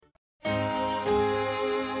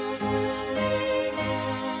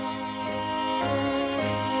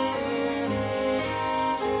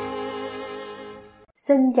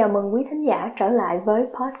Xin chào mừng quý thính giả trở lại với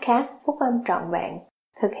podcast Phúc Âm Trọn Vẹn,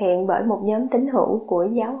 thực hiện bởi một nhóm tín hữu của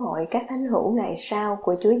Giáo hội các Thánh hữu Ngày Sau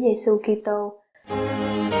của Chúa Giêsu Kitô.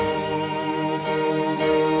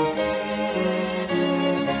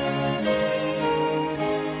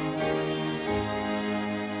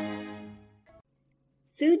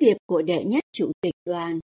 Sứ điệp của đệ nhất Chủ tịch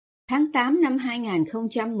Đoàn, tháng 8 năm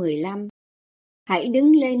 2015. Hãy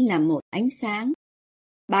đứng lên làm một ánh sáng.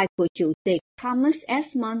 Bài của Chủ tịch Thomas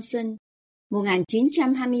S. Monson,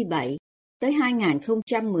 1927 tới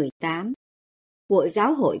 2018, của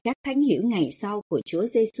Giáo hội các Thánh hữu Ngày Sau của Chúa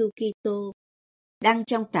Giêsu Kitô, đăng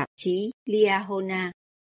trong tạp chí Liahona.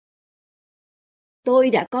 Tôi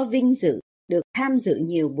đã có vinh dự được tham dự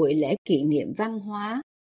nhiều buổi lễ kỷ niệm văn hóa,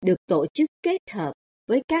 được tổ chức kết hợp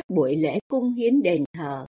với các buổi lễ cung hiến đền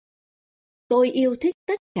thờ. Tôi yêu thích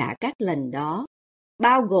tất cả các lần đó,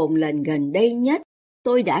 bao gồm lần gần đây nhất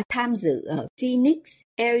tôi đã tham dự ở Phoenix,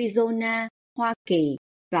 Arizona, Hoa Kỳ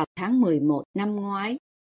vào tháng 11 năm ngoái.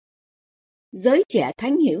 Giới trẻ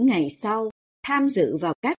Thánh hữu Ngày Sau tham dự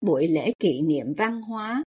vào các buổi lễ kỷ niệm văn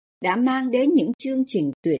hóa đã mang đến những chương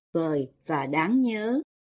trình tuyệt vời và đáng nhớ.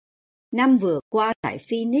 Năm vừa qua tại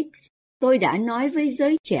Phoenix, tôi đã nói với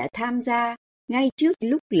giới trẻ tham gia ngay trước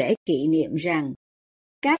lúc lễ kỷ niệm rằng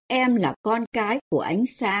các em là con cái của ánh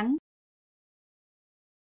sáng.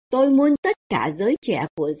 Tôi muốn tất cả giới trẻ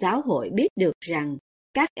của giáo hội biết được rằng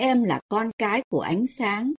các em là con cái của ánh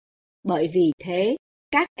sáng. Bởi vì thế,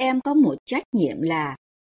 các em có một trách nhiệm là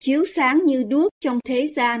chiếu sáng như đuốc trong thế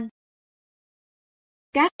gian.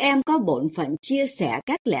 Các em có bổn phận chia sẻ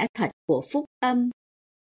các lẽ thật của phúc âm.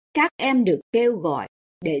 Các em được kêu gọi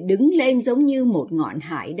để đứng lên giống như một ngọn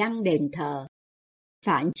hải đăng đền thờ,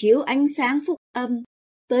 phản chiếu ánh sáng phúc âm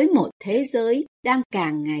tới một thế giới đang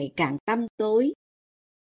càng ngày càng tăm tối.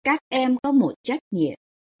 Các em có một trách nhiệm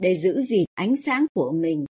để giữ gìn ánh sáng của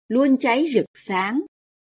mình luôn cháy rực sáng.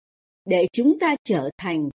 Để chúng ta trở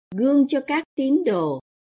thành gương cho các tín đồ,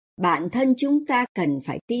 bản thân chúng ta cần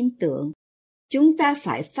phải tin tưởng. Chúng ta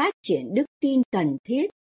phải phát triển đức tin cần thiết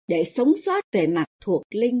để sống sót về mặt thuộc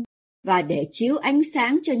linh và để chiếu ánh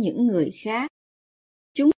sáng cho những người khác.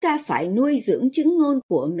 Chúng ta phải nuôi dưỡng chứng ngôn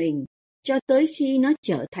của mình cho tới khi nó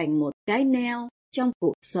trở thành một cái neo trong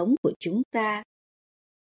cuộc sống của chúng ta.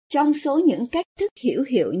 Trong số những cách thức hữu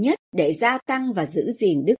hiệu nhất để gia tăng và giữ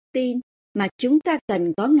gìn đức tin mà chúng ta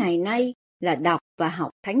cần có ngày nay là đọc và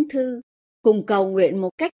học Thánh Thư, cùng cầu nguyện một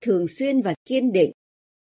cách thường xuyên và kiên định.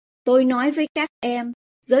 Tôi nói với các em,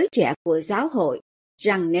 giới trẻ của giáo hội,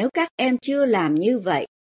 rằng nếu các em chưa làm như vậy,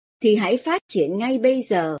 thì hãy phát triển ngay bây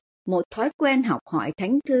giờ một thói quen học hỏi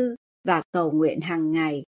Thánh Thư và cầu nguyện hàng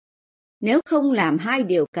ngày. Nếu không làm hai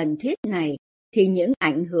điều cần thiết này, thì những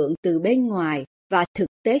ảnh hưởng từ bên ngoài và thực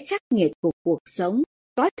tế khắc nghiệt của cuộc sống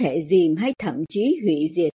có thể dìm hay thậm chí hủy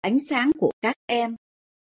diệt ánh sáng của các em.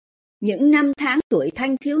 Những năm tháng tuổi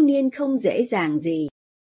thanh thiếu niên không dễ dàng gì.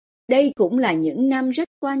 Đây cũng là những năm rất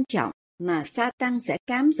quan trọng mà Sa-tan sẽ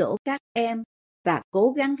cám dỗ các em và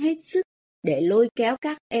cố gắng hết sức để lôi kéo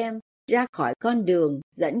các em ra khỏi con đường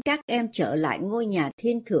dẫn các em trở lại ngôi nhà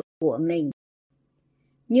thiên thượng của mình.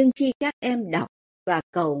 Nhưng khi các em đọc và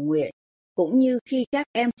cầu nguyện, cũng như khi các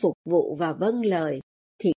em phục vụ và vâng lời,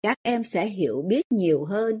 thì các em sẽ hiểu biết nhiều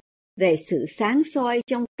hơn về sự sáng soi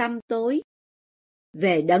trong tăm tối,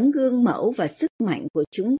 về đấng gương mẫu và sức mạnh của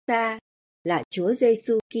chúng ta là Chúa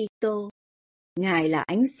Giêsu Kitô. Ngài là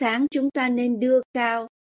ánh sáng chúng ta nên đưa cao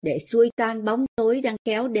để xua tan bóng tối đang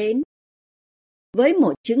kéo đến. Với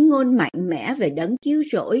một chứng ngôn mạnh mẽ về đấng cứu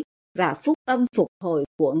rỗi và phúc âm phục hồi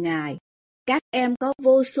của Ngài, các em có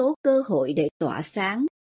vô số cơ hội để tỏa sáng.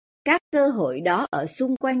 Các cơ hội đó ở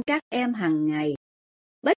xung quanh các em hàng ngày,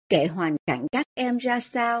 bất kể hoàn cảnh các em ra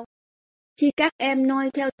sao. Khi các em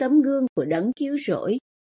noi theo tấm gương của đấng cứu rỗi,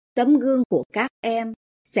 tấm gương của các em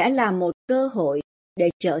sẽ là một cơ hội để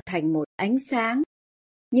trở thành một ánh sáng.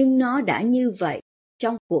 Nhưng nó đã như vậy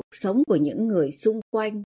trong cuộc sống của những người xung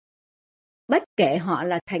quanh. Bất kể họ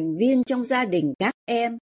là thành viên trong gia đình các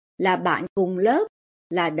em, là bạn cùng lớp,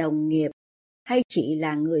 là đồng nghiệp, hay chỉ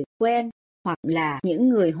là người quen, hoặc là những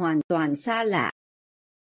người hoàn toàn xa lạ.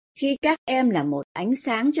 Khi các em là một ánh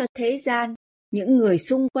sáng cho thế gian, những người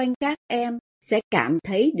xung quanh các em sẽ cảm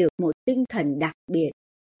thấy được một tinh thần đặc biệt,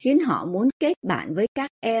 khiến họ muốn kết bạn với các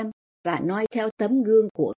em và noi theo tấm gương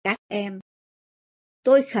của các em.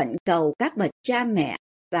 Tôi khẩn cầu các bậc cha mẹ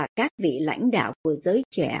và các vị lãnh đạo của giới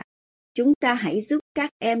trẻ, chúng ta hãy giúp các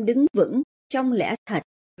em đứng vững trong lẽ thật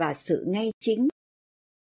và sự ngay chính.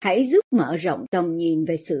 Hãy giúp mở rộng tầm nhìn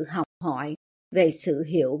về sự học hỏi, về sự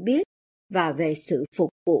hiểu biết và về sự phục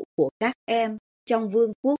vụ của các em trong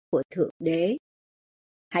vương quốc của Thượng Đế.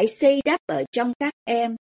 Hãy xây đắp ở trong các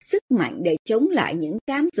em sức mạnh để chống lại những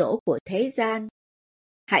cám dỗ của thế gian.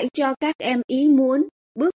 Hãy cho các em ý muốn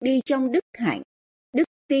bước đi trong đức hạnh, đức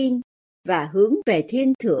tin và hướng về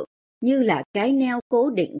thiên thượng như là cái neo cố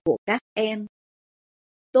định của các em.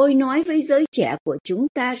 Tôi nói với giới trẻ của chúng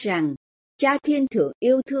ta rằng Cha Thiên Thượng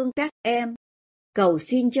yêu thương các em. Cầu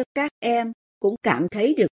xin cho các em cũng cảm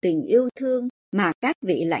thấy được tình yêu thương mà các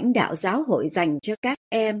vị lãnh đạo giáo hội dành cho các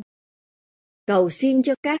em. Cầu xin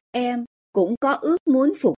cho các em cũng có ước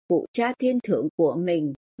muốn phục vụ Cha Thiên Thượng của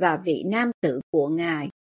mình và vị nam tử của Ngài.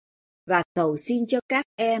 Và cầu xin cho các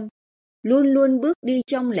em luôn luôn bước đi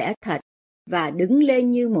trong lẽ thật và đứng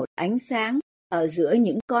lên như một ánh sáng ở giữa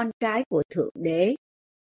những con cái của Thượng Đế.